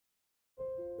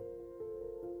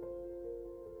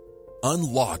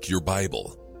Unlock your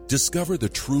Bible. Discover the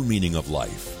true meaning of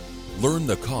life. Learn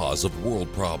the cause of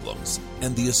world problems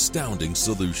and the astounding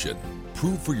solution.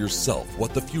 Prove for yourself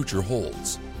what the future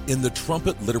holds. In the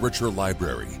Trumpet Literature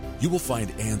Library, you will find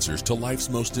answers to life's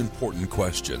most important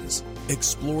questions.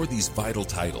 Explore these vital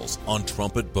titles on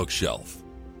Trumpet Bookshelf.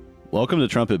 Welcome to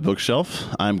Trumpet Bookshelf.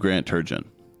 I'm Grant Turgeon.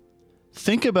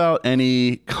 Think about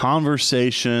any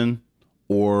conversation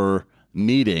or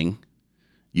meeting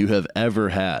you have ever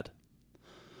had.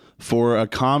 For a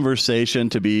conversation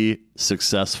to be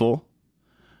successful,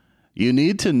 you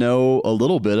need to know a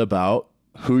little bit about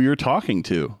who you're talking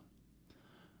to,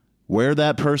 where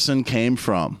that person came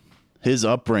from, his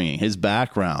upbringing, his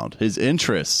background, his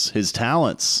interests, his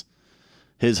talents,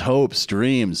 his hopes,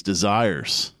 dreams,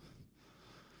 desires,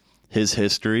 his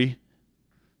history,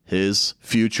 his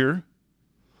future.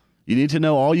 You need to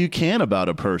know all you can about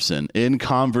a person in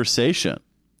conversation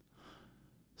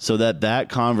so that that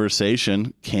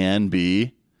conversation can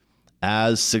be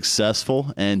as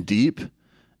successful and deep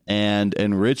and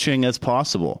enriching as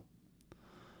possible.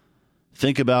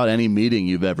 Think about any meeting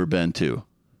you've ever been to.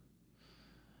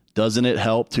 Doesn't it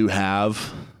help to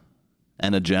have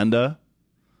an agenda,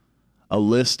 a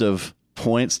list of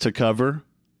points to cover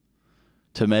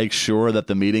to make sure that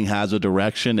the meeting has a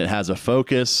direction, it has a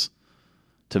focus,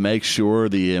 to make sure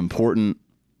the important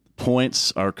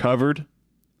points are covered?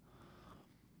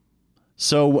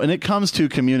 So when it comes to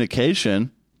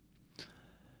communication,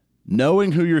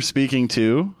 knowing who you're speaking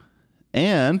to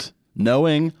and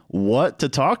knowing what to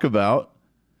talk about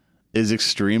is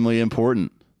extremely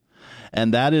important.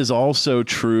 And that is also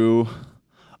true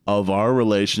of our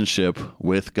relationship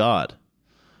with God.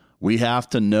 We have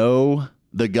to know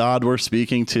the God we're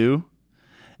speaking to,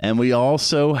 and we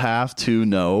also have to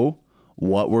know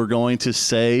what we're going to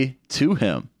say to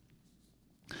him.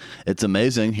 It's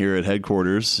amazing here at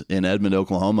headquarters in Edmond,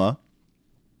 Oklahoma,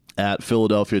 at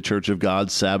Philadelphia Church of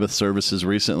God Sabbath services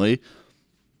recently.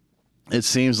 It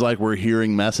seems like we're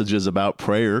hearing messages about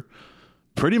prayer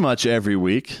pretty much every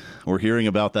week. We're hearing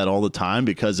about that all the time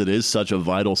because it is such a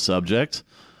vital subject.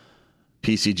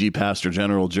 PCG Pastor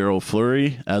General Gerald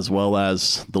Fleury, as well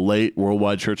as the late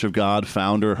Worldwide Church of God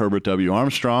founder Herbert W.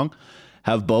 Armstrong,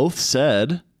 have both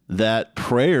said that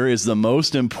prayer is the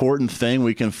most important thing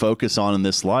we can focus on in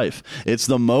this life. It's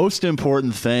the most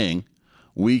important thing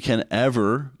we can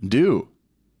ever do.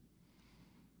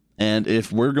 And if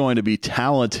we're going to be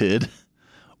talented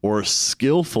or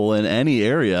skillful in any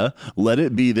area, let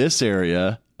it be this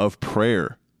area of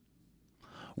prayer.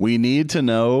 We need to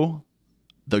know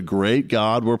the great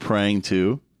God we're praying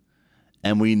to,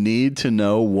 and we need to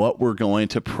know what we're going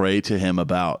to pray to him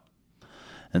about.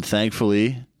 And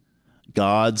thankfully,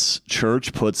 God's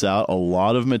church puts out a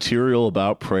lot of material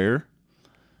about prayer,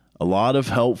 a lot of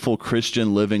helpful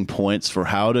Christian living points for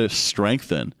how to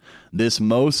strengthen this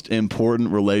most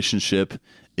important relationship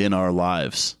in our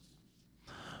lives.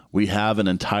 We have an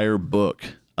entire book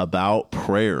about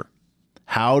prayer,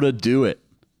 how to do it,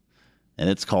 and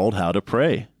it's called How to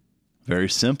Pray. Very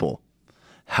simple.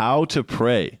 How to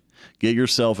Pray. Get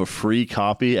yourself a free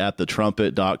copy at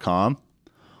thetrumpet.com.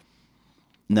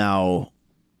 Now,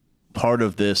 part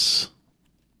of this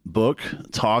book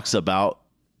talks about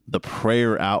the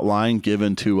prayer outline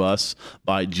given to us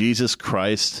by Jesus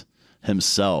Christ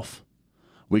himself.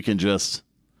 We can just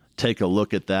take a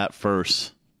look at that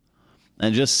first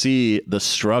and just see the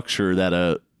structure that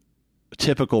a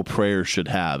typical prayer should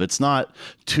have. It's not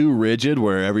too rigid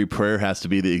where every prayer has to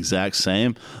be the exact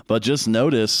same, but just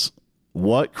notice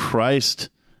what Christ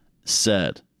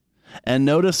said. And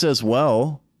notice as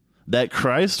well that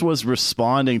Christ was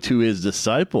responding to his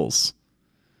disciples.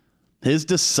 His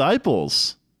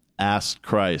disciples asked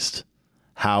Christ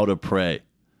how to pray.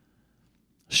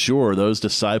 Sure, those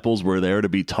disciples were there to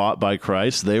be taught by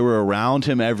Christ. They were around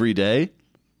him every day,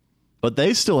 but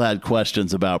they still had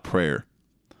questions about prayer.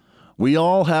 We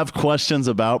all have questions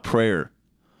about prayer,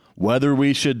 whether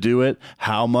we should do it,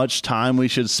 how much time we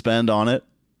should spend on it,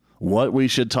 what we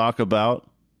should talk about,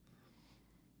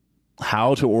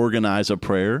 how to organize a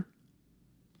prayer.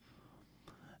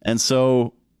 And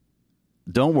so,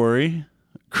 don't worry,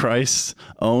 Christ's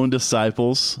own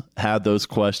disciples had those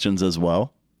questions as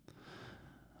well.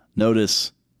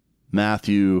 Notice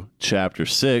Matthew chapter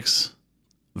 6,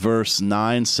 verse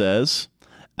 9 says,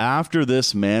 "After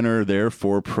this manner,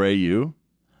 therefore, pray you,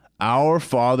 Our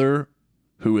Father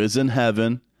who is in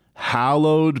heaven,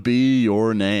 hallowed be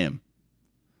your name."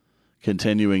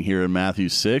 Continuing here in Matthew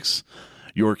 6,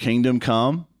 "Your kingdom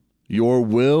come, your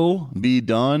will be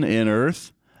done in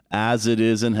earth as it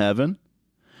is in heaven.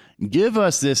 Give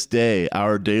us this day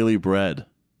our daily bread,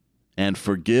 and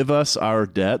forgive us our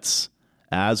debts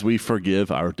as we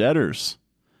forgive our debtors.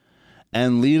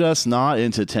 And lead us not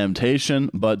into temptation,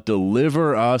 but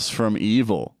deliver us from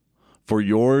evil. For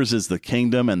yours is the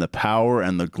kingdom and the power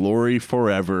and the glory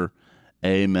forever.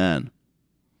 Amen.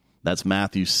 That's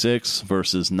Matthew 6,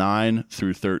 verses 9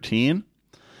 through 13.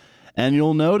 And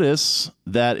you'll notice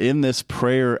that in this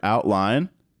prayer outline,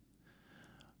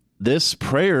 this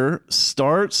prayer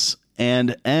starts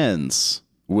and ends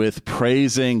with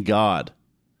praising God.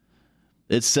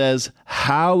 It says,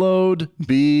 "Hallowed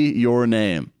be your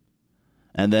name."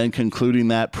 And then concluding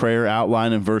that prayer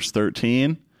outline in verse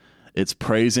 13, it's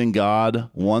praising God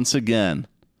once again,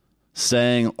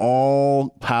 saying all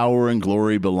power and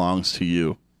glory belongs to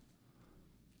you.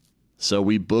 So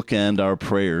we bookend our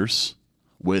prayers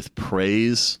with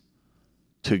praise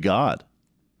to God.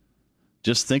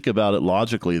 Just think about it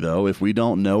logically, though. If we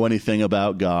don't know anything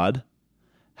about God,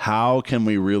 how can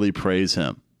we really praise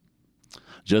him?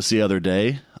 Just the other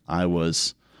day, I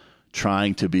was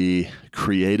trying to be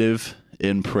creative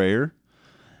in prayer,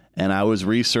 and I was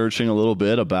researching a little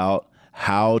bit about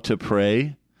how to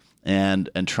pray and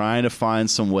trying to find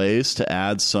some ways to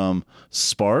add some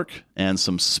spark and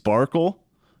some sparkle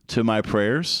to my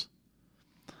prayers.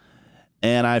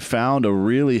 And I found a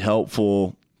really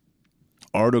helpful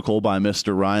article by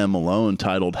Mr. Ryan Malone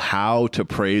titled "How to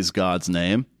Praise God's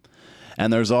Name."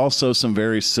 And there's also some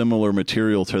very similar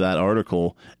material to that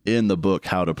article in the book,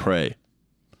 How to Pray.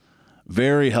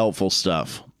 Very helpful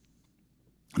stuff.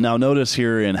 Now, notice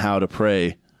here in How to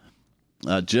Pray,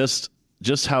 just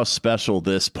how special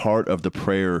this part of the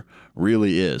prayer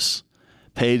really is.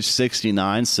 Page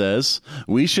 69 says,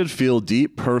 "We should feel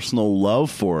deep personal love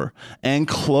for and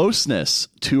closeness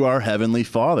to our Heavenly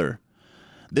Father.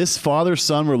 This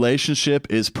father-son relationship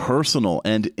is personal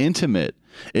and intimate.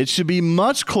 It should be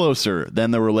much closer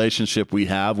than the relationship we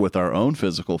have with our own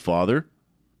physical father."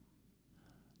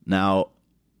 Now,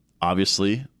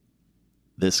 obviously,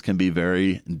 this can be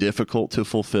very difficult to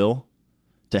fulfill,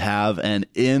 to have an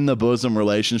in-the-bosom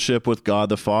relationship with God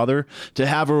the Father, to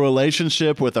have a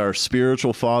relationship with our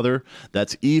spiritual father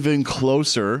that's even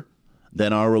closer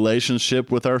than our relationship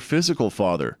with our physical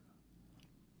father.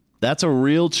 That's a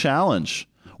real challenge.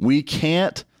 We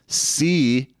can't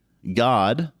see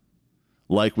God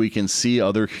like we can see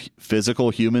other physical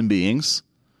human beings.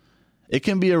 It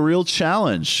can be a real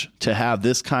challenge to have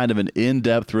this kind of an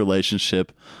in-depth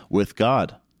relationship with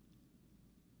God.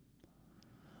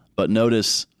 But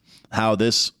notice how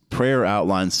this prayer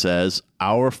outline says,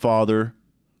 "Our Father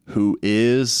who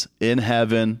is in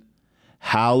heaven,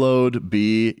 hallowed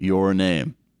be your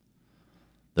name."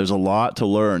 There's a lot to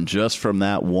learn just from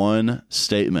that one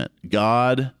statement.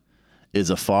 God is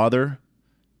a father.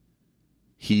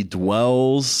 He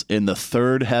dwells in the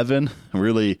third heaven,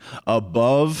 really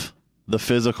above the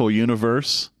physical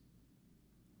universe.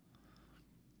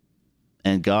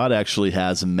 And God actually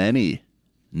has many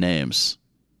names.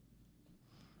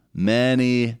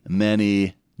 Many,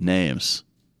 many names.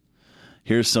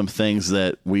 Here's some things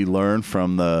that we learn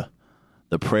from the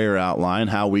prayer outline,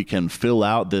 how we can fill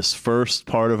out this first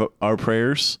part of our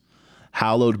prayers.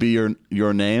 Hallowed be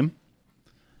your name.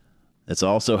 It's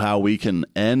also how we can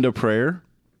end a prayer.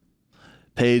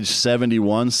 Page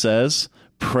 71 says,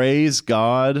 "Praise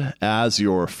God as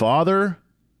your Father,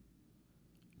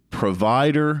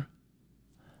 provider,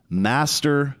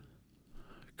 master,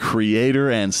 creator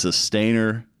and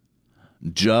sustainer,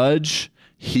 judge,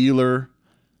 healer.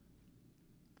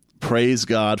 Praise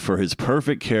God for his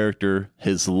perfect character,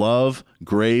 his love,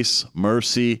 grace,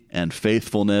 mercy, and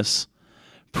faithfulness.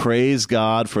 Praise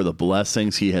God for the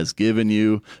blessings he has given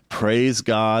you. Praise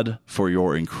God for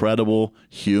your incredible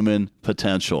human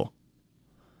potential."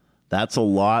 That's a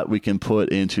lot we can put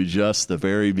into just the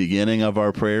very beginning of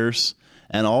our prayers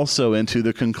and also into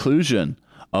the conclusion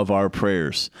of our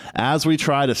prayers. As we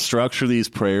try to structure these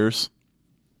prayers,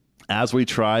 as we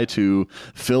try to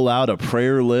fill out a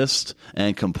prayer list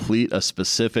and complete a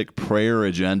specific prayer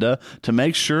agenda to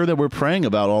make sure that we're praying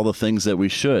about all the things that we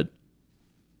should.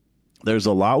 There's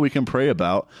a lot we can pray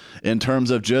about in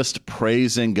terms of just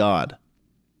praising God.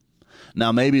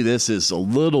 Now, maybe this is a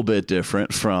little bit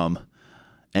different from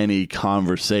any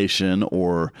conversation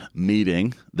or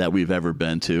meeting that we've ever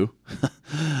been to.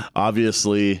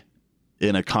 Obviously,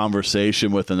 in a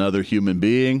conversation with another human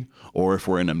being, or if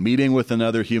we're in a meeting with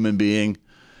another human being,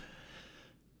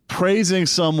 praising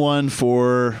someone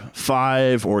for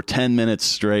 5 or 10 minutes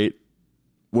straight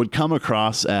would come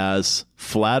across as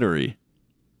flattery.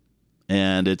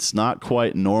 And it's not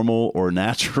quite normal or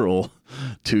natural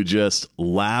to just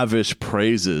lavish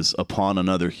praises upon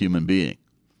another human being.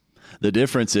 The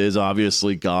difference is,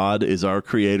 obviously, God is our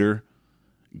creator.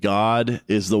 God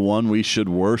is the one we should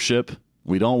worship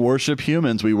We don't worship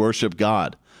humans, we worship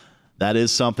God. That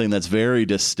is something that's very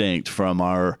distinct from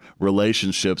our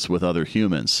relationships with other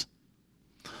humans.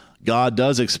 God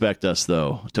does expect us,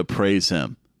 though, to praise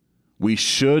him. We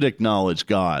should acknowledge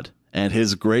God and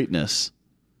his greatness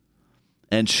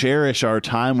and cherish our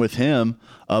time with him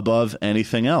above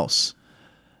anything else.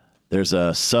 There's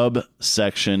a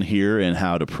subsection here in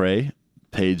How to Pray,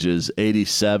 pages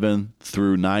 87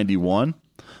 through 91.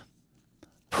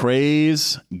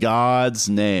 Praise God's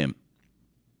name.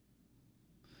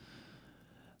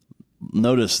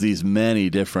 Notice these many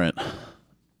different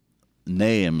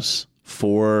names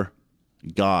for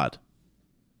God.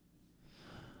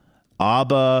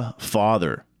 Abba,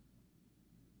 Father.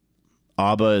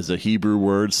 Abba is a Hebrew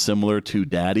word similar to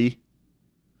daddy.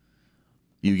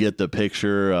 You get the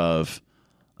picture of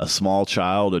a small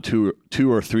child, a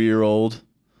two or 3 year old,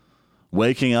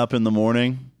 waking up in the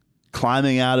morning,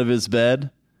 climbing out of his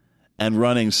bed, and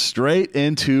running straight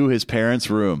into his parents'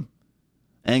 room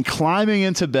and climbing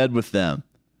into bed with them.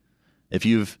 If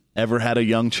you've ever had a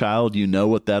young child, you know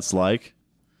what that's like.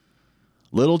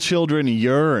 Little children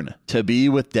yearn to be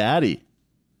with daddy.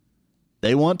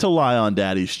 They want to lie on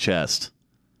daddy's chest.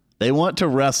 They want to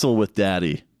wrestle with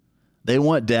daddy. They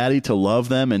want daddy to love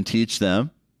them and teach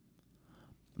them.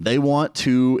 They want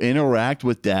to interact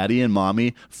with daddy and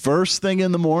mommy first thing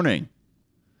in the morning.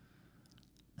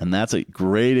 And that's a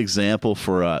great example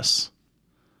for us.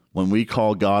 When we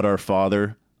call God our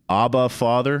Father, Abba,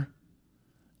 Father,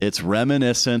 it's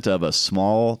reminiscent of a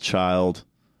small child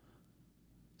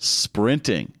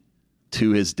sprinting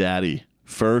to his daddy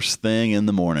first thing in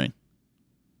the morning,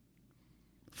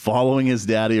 following his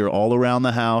daddy or all around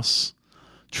the house,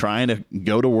 trying to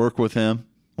go to work with him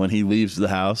when he leaves the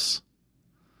house.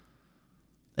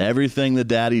 Everything the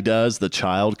daddy does, the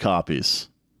child copies.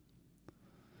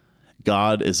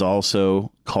 God is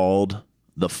also called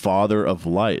the Father of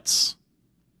lights.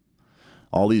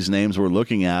 All these names we're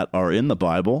looking at are in the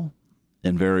Bible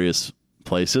in various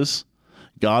places.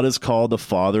 God is called the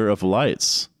Father of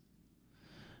lights.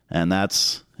 And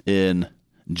that's in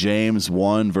James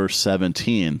 1, verse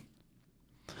 17.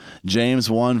 James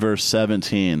 1, verse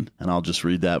 17, and I'll just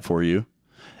read that for you.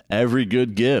 Every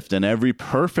good gift and every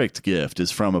perfect gift is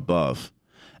from above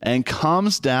and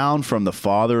comes down from the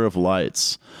Father of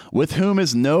lights, with whom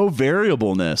is no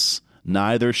variableness,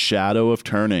 neither shadow of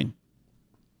turning.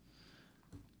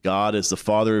 God is the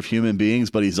Father of human beings,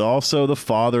 but he's also the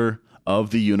Father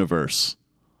of the universe.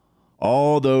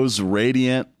 All those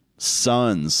radiant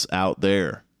suns out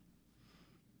there.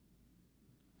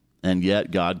 And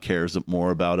yet God cares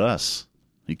more about us.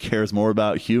 He cares more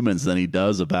about humans than he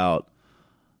does about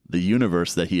the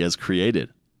universe that he has created.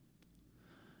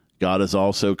 God is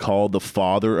also called the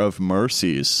Father of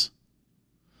mercies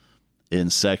in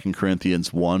 2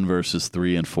 Corinthians 1, verses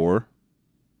 3 and 4.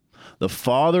 The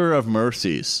Father of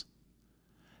mercies.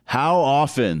 How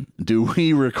often do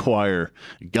we require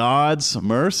God's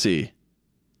mercy?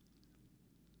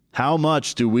 How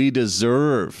much do we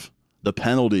deserve the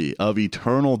penalty of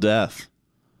eternal death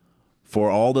for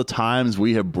all the times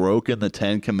we have broken the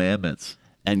 10 Commandments?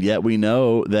 And yet we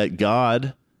know that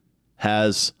God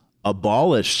has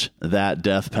abolished that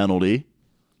death penalty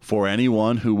for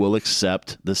anyone who will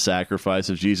accept the sacrifice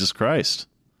of Jesus Christ.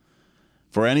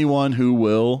 For anyone who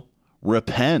will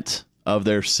repent of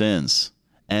their sins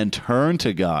and turn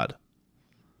to God.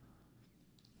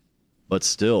 But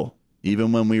still,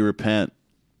 even when we repent,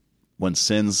 when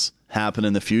sins happen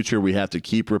in the future, we have to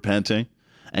keep repenting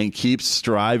and keep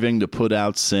striving to put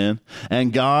out sin.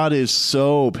 And God is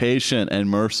so patient and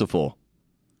merciful.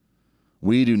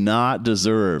 We do not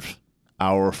deserve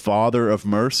our Father of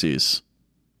mercies.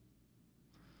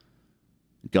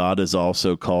 God is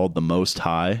also called the Most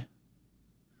High.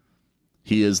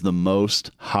 He is the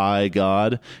Most High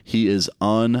God. He is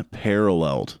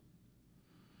unparalleled.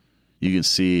 You can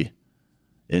see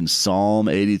in Psalm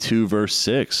 82, verse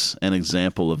 6, an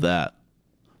example of that.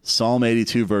 Psalm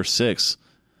 82, verse 6.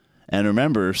 And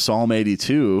remember, Psalm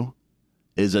 82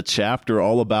 is a chapter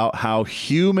all about how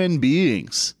human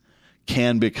beings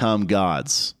can become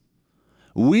gods.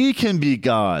 We can be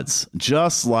gods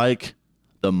just like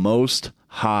the Most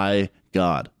High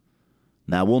God.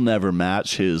 Now, we'll never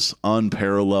match his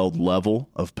unparalleled level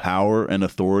of power and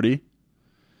authority.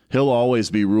 He'll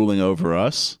always be ruling over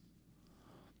us.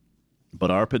 But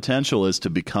our potential is to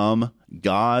become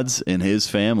gods in his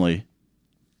family.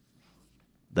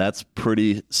 That's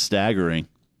pretty staggering.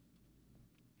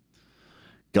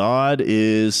 God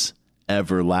is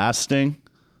everlasting.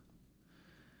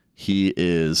 He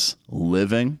is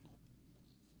living.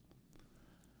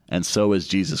 And so is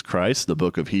Jesus Christ. The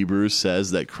book of Hebrews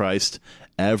says that Christ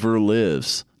ever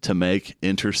lives to make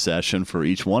intercession for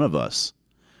each one of us.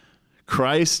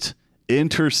 Christ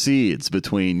intercedes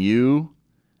between you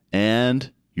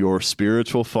and your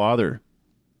spiritual father.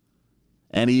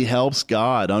 And he helps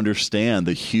God understand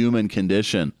the human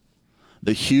condition,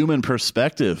 the human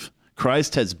perspective.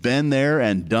 Christ has been there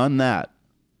and done that.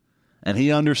 And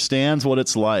he understands what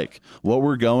it's like, what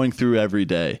we're going through every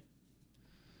day.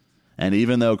 And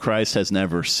even though Christ has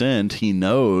never sinned, he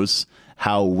knows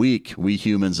how weak we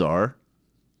humans are.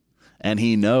 And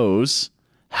he knows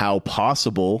how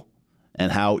possible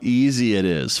and how easy it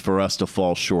is for us to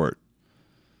fall short.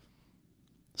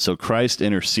 So Christ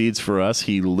intercedes for us.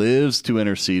 He lives to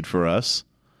intercede for us.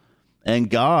 And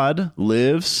God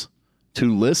lives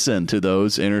to listen to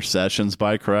those intercessions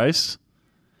by Christ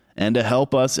and to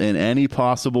help us in any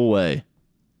possible way.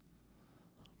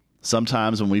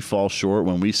 Sometimes when we fall short,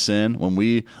 when we sin, when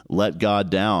we let God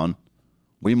down,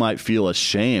 we might feel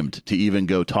ashamed to even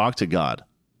go talk to God.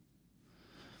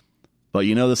 But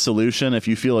you know the solution? If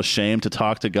you feel ashamed to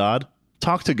talk to God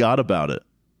about it.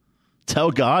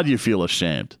 Tell God you feel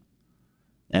ashamed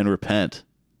and repent.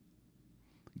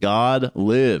 God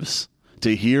lives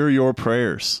to hear your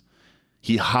prayers.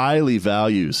 He highly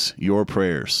values your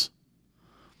prayers.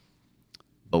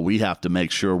 But we have to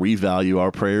make sure we value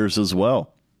our prayers as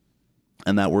well,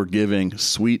 and that we're giving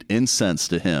sweet incense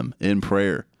to him in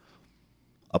prayer,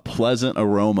 a pleasant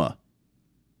aroma.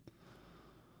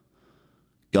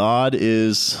 God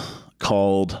is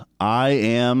called I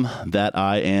am that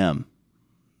I am.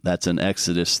 That's in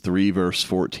Exodus 3, verse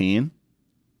 14.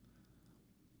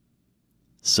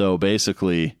 So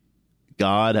basically,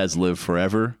 God has lived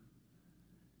forever.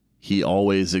 He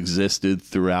always existed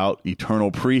throughout eternal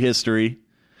prehistory.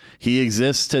 He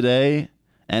exists today,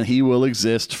 and he will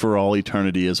exist for all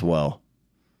eternity as well.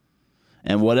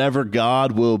 And whatever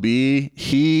God will be,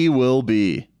 he will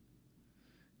be.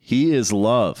 He is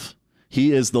love.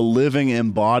 He is the living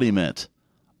embodiment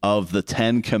of the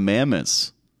Ten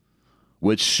Commandments,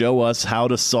 which show us how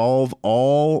to solve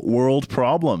all world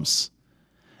problems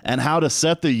and how to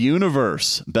set the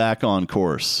universe back on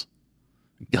course.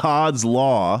 God's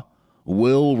law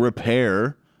will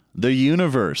repair the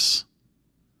universe.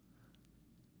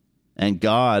 And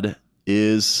God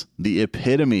is the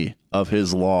epitome of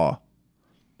his law.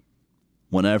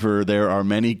 Whenever there are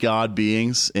many God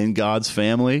beings in God's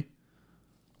family,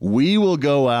 we will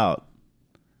go out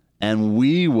and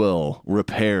we will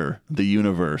repair the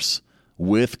universe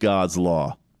with God's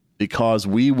law, because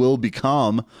we will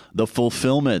become the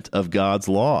fulfillment of God's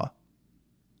law.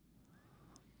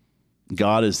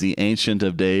 God is the Ancient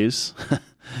of Days.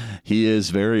 He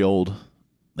is very old,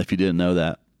 if you didn't know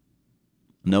that.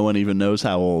 No one even knows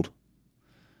how old.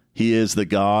 He is the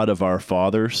God of our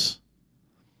fathers.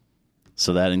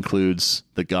 So that includes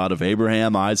the God of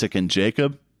Abraham, Isaac, and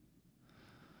Jacob.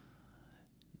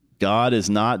 God is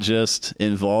not just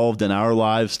involved in our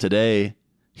lives today.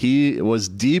 He was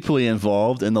deeply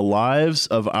involved in the lives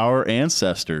of our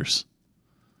ancestors.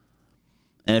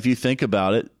 And if you think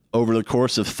about it, over the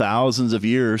course of thousands of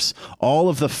years, all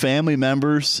of the family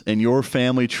members in your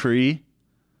family tree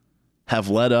have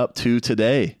led up to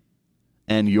today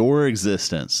and your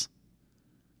existence.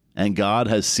 And God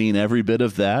has seen every bit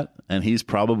of that, and he's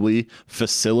probably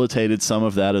facilitated some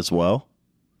of that as well.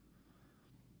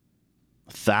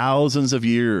 Thousands of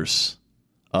years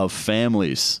of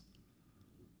families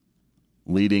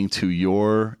leading to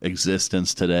your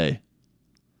existence today.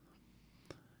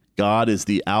 God is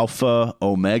the Alpha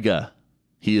Omega.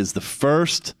 He is the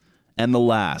first and the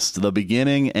last, the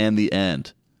beginning and the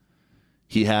end.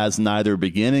 He has neither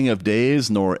beginning of days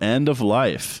nor end of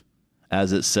life,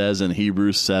 as it says in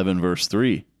Hebrews 7, verse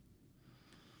 3.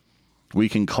 We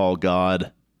can call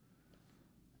God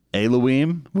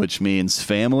Elohim, which means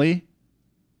family,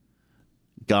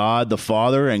 God the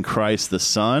Father and Christ the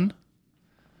Son,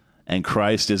 and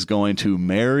Christ is going to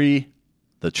marry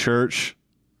the church,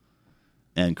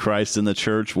 and Christ and the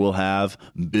church will have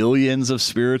billions of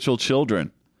spiritual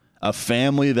children, a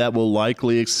family that will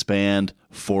likely expand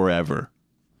forever.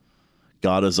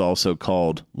 God is also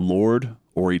called Lord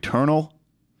or Eternal.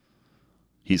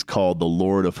 He's called the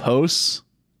Lord of Hosts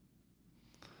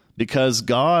because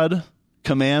God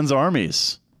commands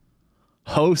armies,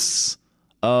 hosts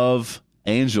of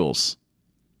angels.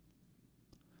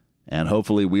 And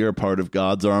hopefully we are part of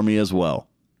God's army as well.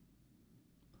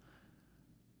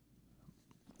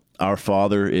 Our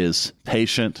Father is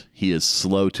patient. He is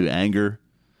slow to anger.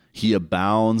 He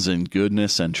abounds in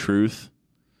goodness and truth.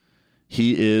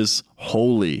 He is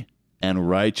holy and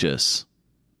righteous.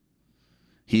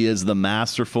 He is the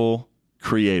masterful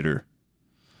creator.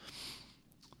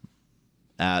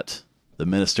 At the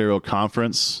ministerial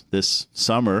conference this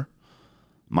summer,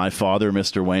 my father,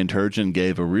 Mr. Wayne Turgeon,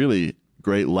 gave a really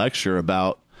great lecture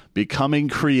about becoming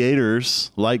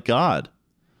creators like God.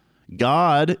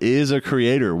 God is a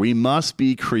creator. We must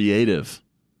be creative.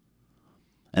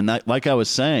 And that, like I was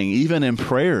saying, even in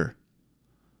prayer,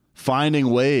 finding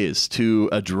ways to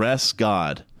address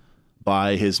God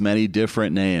by his many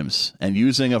different names and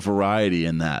using a variety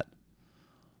in that.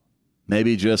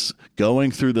 Maybe just going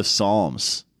through the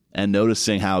Psalms and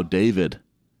noticing how David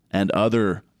and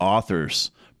other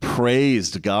authors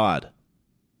praised God.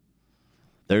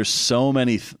 There's so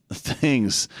many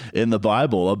things in the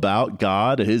Bible about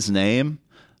God, his name,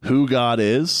 who God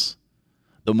is.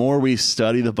 The more we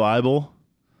study the Bible,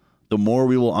 the more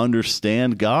we will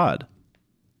understand God.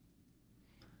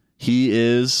 He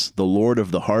is the Lord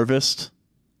of the harvest,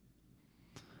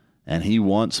 and he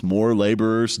wants more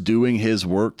laborers doing his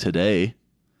work today.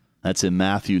 That's in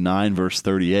Matthew 9, verse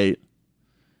 38.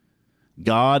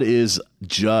 God is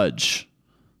judge.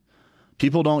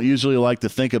 People don't usually like to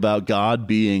think about God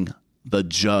being the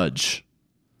judge,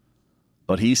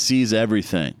 but he sees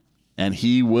everything, and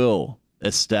he will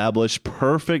establish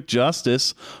perfect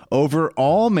justice over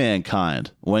all mankind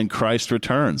when Christ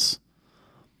returns.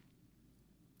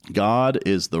 God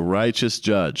is the righteous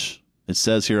judge. It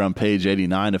says here on page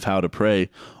 89 of How to Pray,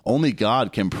 only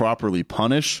God can properly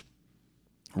punish,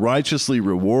 righteously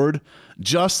reward,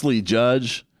 justly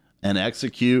judge, and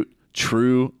execute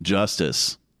true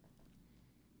justice.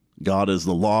 God is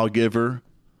the lawgiver,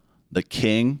 the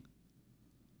king,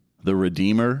 the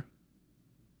redeemer.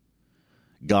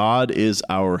 God is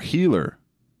our healer.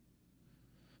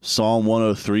 Psalm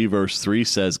 103 verse 3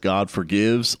 says, God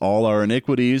forgives all our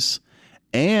iniquities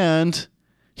and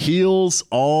heals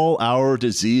all our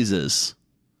diseases.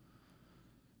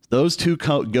 Those two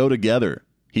go together.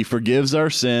 He forgives our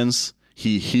sins.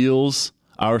 He heals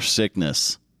our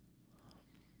sickness.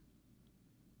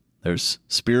 There's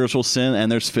spiritual sin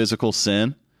and there's physical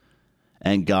sin.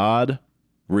 And God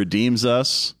redeems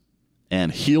us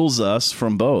and heals us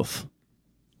from both.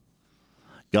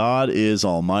 God is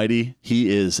almighty.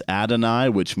 He is Adonai,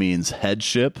 which means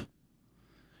headship.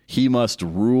 He must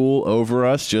rule over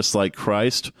us just like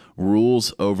Christ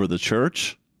rules over the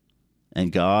church.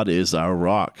 And God is our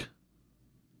rock.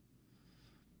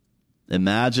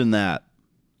 Imagine that.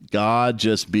 God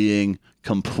just being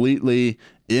completely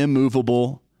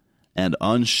immovable and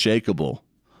unshakable.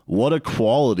 What a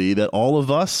quality that all of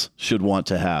us should want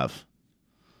to have.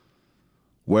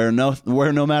 Where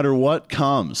no matter what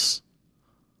comes,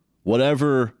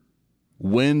 whatever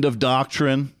wind of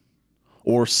doctrine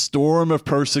or storm of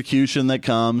persecution that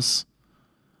comes,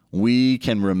 we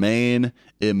can remain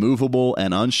immovable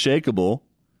and unshakable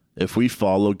if we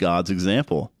follow God's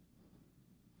example.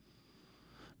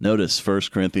 Notice 1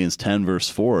 Corinthians 10, verse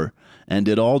 4, and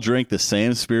did all drink the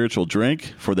same spiritual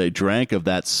drink, for they drank of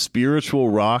that spiritual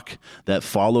rock that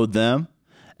followed them,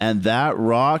 and that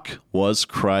rock was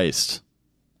Christ.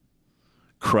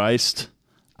 Christ,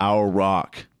 our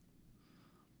rock.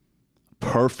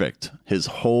 Perfect, his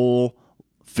whole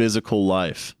physical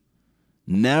life.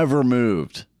 Never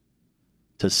moved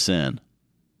to sin.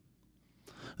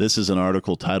 This is an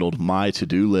article titled My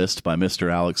To-Do List by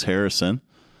Mr. Alex Harrison.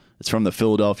 It's from the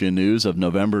Philadelphia News of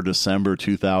November-December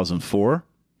 2004.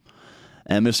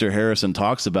 And Mr. Harrison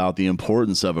talks about the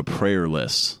importance of a prayer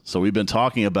list. So we've been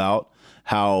talking about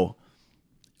how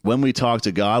when we talk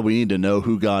to God, we need to know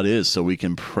who God is so we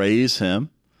can praise him.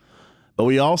 But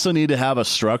we also need to have a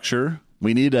structure.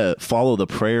 We need to follow the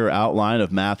prayer outline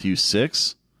of Matthew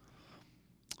 6,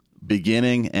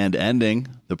 beginning and ending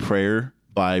the prayer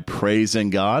by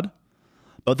praising God.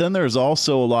 But then there's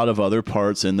also a lot of other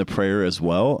parts in the prayer as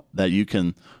well that you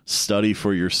can study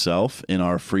for yourself in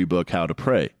our free book, How to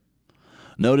Pray.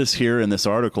 Notice here in this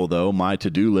article, though, My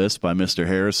To-Do List by Mr.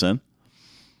 Harrison.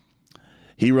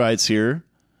 He writes here,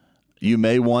 you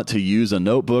may want to use a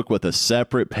notebook with a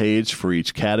separate page for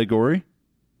each category.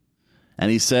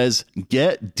 And he says,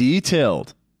 get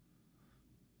detailed.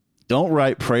 Don't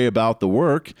write pray about the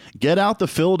work. Get out the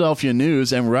Philadelphia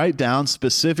News and write down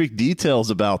specific details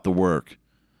about the work.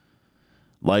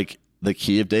 Like the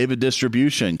Key of David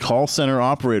distribution, call center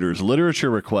operators,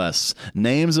 literature requests,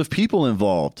 names of people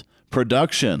involved,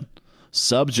 production,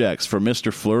 subjects for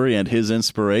Mr. Fleury and his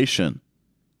inspiration.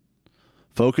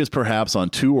 Focus perhaps on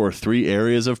 2 or 3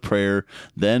 areas of prayer,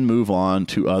 then move on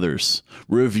to others.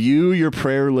 Review your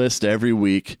prayer list every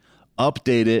week.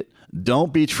 Update it.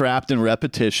 Don't be trapped in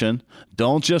repetition.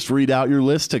 Don't just read out your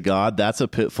list to God. That's a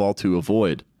pitfall to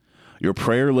avoid. Your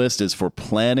prayer list is for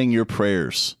planning your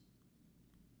prayers.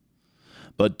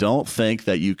 But don't think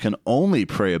that you can only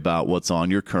pray about what's on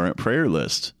your current prayer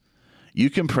list. you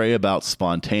can pray about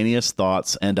spontaneous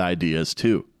thoughts and ideas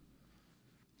too.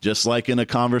 Just like in a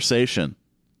conversation,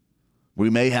 we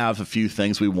may have a few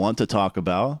things we want to talk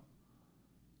about,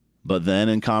 but then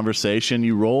in conversation,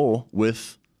 you roll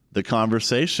with the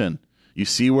conversation. You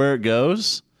see where it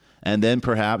goes, and then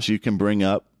perhaps you can bring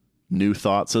up new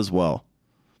thoughts as well.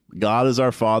 God is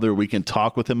our Father. We can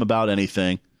talk with him about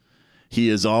anything. He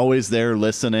is always there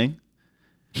listening.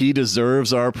 He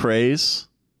deserves our praise,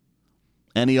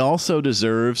 and he also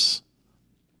deserves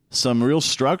some real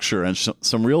structure and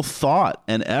some real thought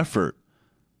and effort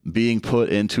being put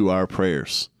into our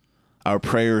prayers. Our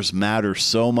prayers matter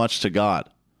so much to God.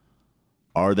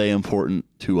 Are they important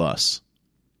to us?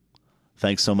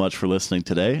 Thanks so much for listening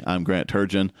today. I'm Grant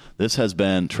Turgeon. This has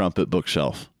been Trumpet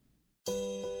Bookshelf.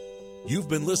 You've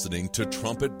been listening to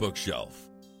Trumpet Bookshelf.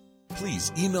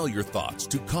 Please email your thoughts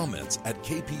to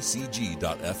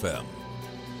comments@kpcg.fm.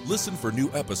 Listen for new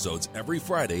episodes every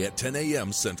Friday at 10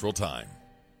 a.m. Central Time.